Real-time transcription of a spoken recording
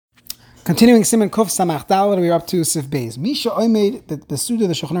Continuing Siman Kuf Samach Dalad, we're up to Seif Beis. Misha Oimed, the Suda,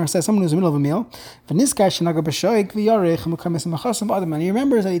 the Shulchan Aruch says, someone who's in the middle of a meal, V'niskar shenaga b'shoik v'yarech v'mukamis v'machasam b'adam, and he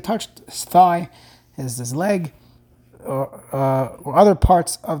remembers that he touched his thigh, his leg, or other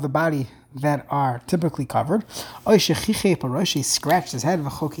parts of the body that are typically covered. Oy shechiche parosh, he scratched his head,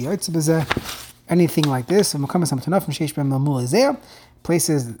 v'choki yoytze b'zeh, anything like this, v'mukamis hamtanaf v'sheish b'em mamul ezeh,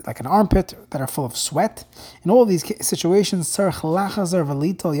 places like an armpit that are full of sweat. In all of these situations, you have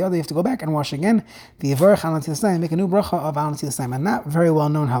to go back and wash again. The make a new bracha of al netilas yadayim, and not very well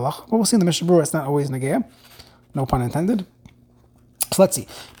known halach. But we'll see in the Mishnah Berurah, it's not always negea, no pun intended. So let's see.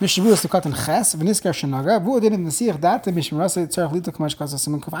 Mishnah Berurah is to cut in ches v'niskar shenaga v'u didn't nesiach dat the Mishnah Berurah tzarich lito k'mash kasa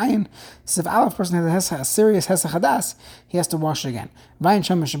siman kuf ayin. So if a person has a serious hesach hadas, he has to wash it again. Vayin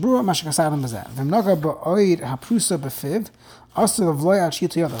sham Mishnah Berurah mash kasadim b'zeh v'mnaga ba'oid haprusa b'fiv. So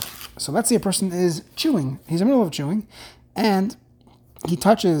let's say a person is chewing. He's in the middle of chewing, and he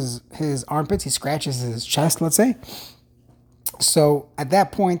touches his armpits. He scratches his chest, let's say. So at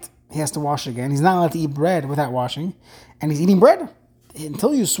that point, he has to wash again. He's not allowed to eat bread without washing, and he's eating bread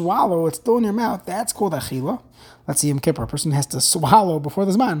until you swallow. It's still in your mouth. That's called achila. Let's see, Yom Kippur. A person has to swallow before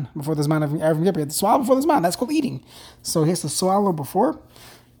the Zman of Yom Kippur. You have to swallow before the Zman. That's called eating. So he has to swallow before.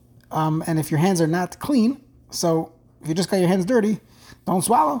 And if your hands are not clean, so if you just got your hands dirty, don't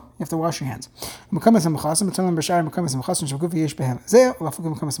swallow. You have to wash your hands. The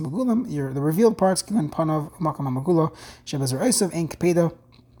revealed parts, the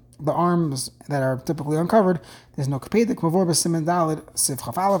arms that are typically uncovered, there's no kapeda.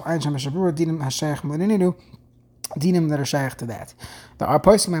 Dinim that are shaykh to that. There are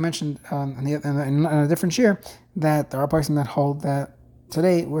poskim I mentioned in a different share that there are poskim that hold that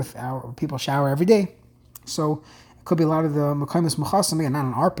today with our people shower every day. So it could be a lot of the mekaymis mechasim, again, not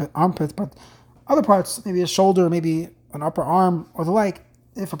an armpit, but other parts, maybe a shoulder, maybe an upper arm, or the like.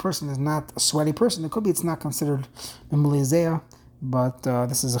 If a person is not a sweaty person, it could be it's not considered memulizea, but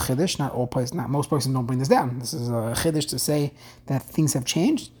this is a chiddush. Not most places don't bring this down. This is a chiddush to say that things have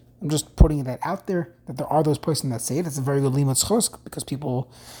changed. I'm just putting that out there, that there are those places that say it. It's a very good limud zchus, because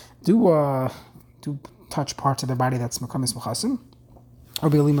people do touch parts of their body that's mekaymis mechasim. Or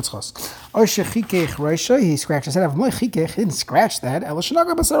be a limud zchus. Or shechikech roisha, he scratched his head. He didn't scratch the head.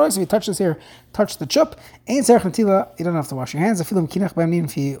 If he touched his hair, touched the chup. Ain't tzarich netila. You don't have to wash your hands. If he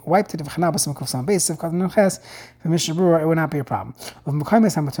wiped it, Mishnah Berurah, it would not be a problem.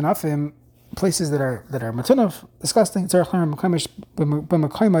 Places that are matunaf, disgusting. Not uba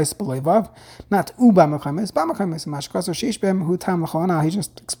mekaymis, ba mekaymis mashkaso sheish bem hu tam l'chana. He's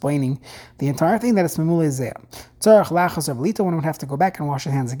just explaining the entire thing that it's memulizeh. Tzarich lachas or belita, one would have to go back and wash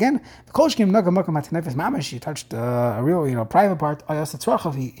his hands again. The kol shkim naga makam atinefes mamash. He touched a real private part. He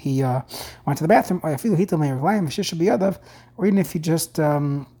went to the bathroom. Or even if he just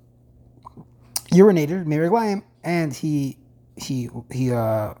urinated meiraglayim and he shook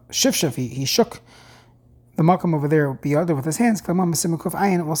the makam over there with his hands. We'll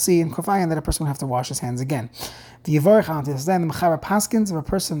see in kuf ayin that a person will have to wash his hands again. The yivarich al netilas yadayim, the mechaber paskins, if a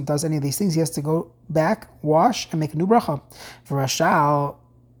person does any of these things, he has to go back, wash, and make a new bracha. For Rashal,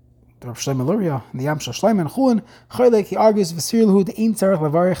 the Rav Shlomo Luria, the Yam Shel Shlomo and Chulin, Choylek, he argues v'sirluhu the ein tzarich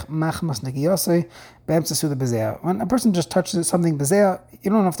levarich machmas negiyosei be'emtza suda bezeah. When a person just touches something bezeah, you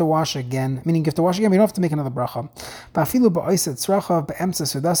don't have to wash again. Meaning, you have to wash again, but you don't have to make another bracha. Ba'afilu ba'oiset tzrachav be'emtza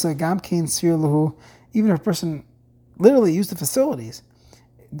sudasa gam kein sirluhu. Even if a person literally used the facilities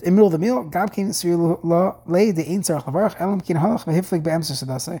in the middle of the meal, gam kein sirluhu lay the ein tzarich levarich elam kein halach v'hiflik be'emtza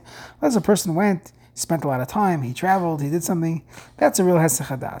sudasa. As a person went, spent a lot of time, he traveled, he did something, that's a real hesach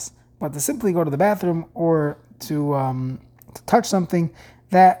hadas. But to simply go to the bathroom or to touch something,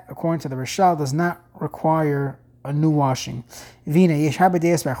 that, according to the Rishal, does not require a new washing. There are many different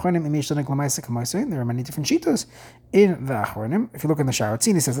shitos in the Achronim. If you look in the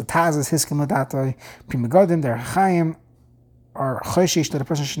Sharatzin, it says the Taz is hiskim l'datoi prima godim. Their Chaim are choshish that a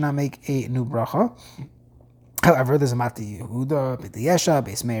person should not make a new bracha. However, there's a Mati Yehuda, B'di Yesha,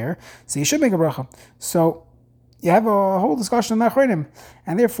 Beis Meir, so you should make a bracha. So you have a whole discussion on the Achronim,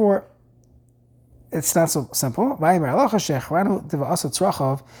 and therefore it's not so simple. The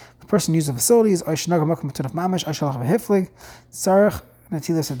person used the facilities,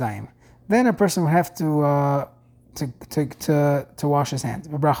 then a person would have to wash his hands.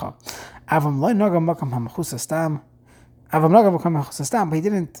 But he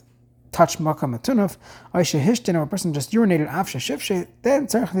didn't touch makam atunaf. Or a person just urinated after shifshe, then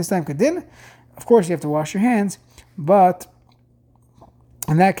of course you have to wash your hands, but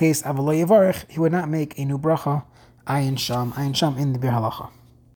in that case, he would not make a new bracha, ayin sham in the Bir Halacha.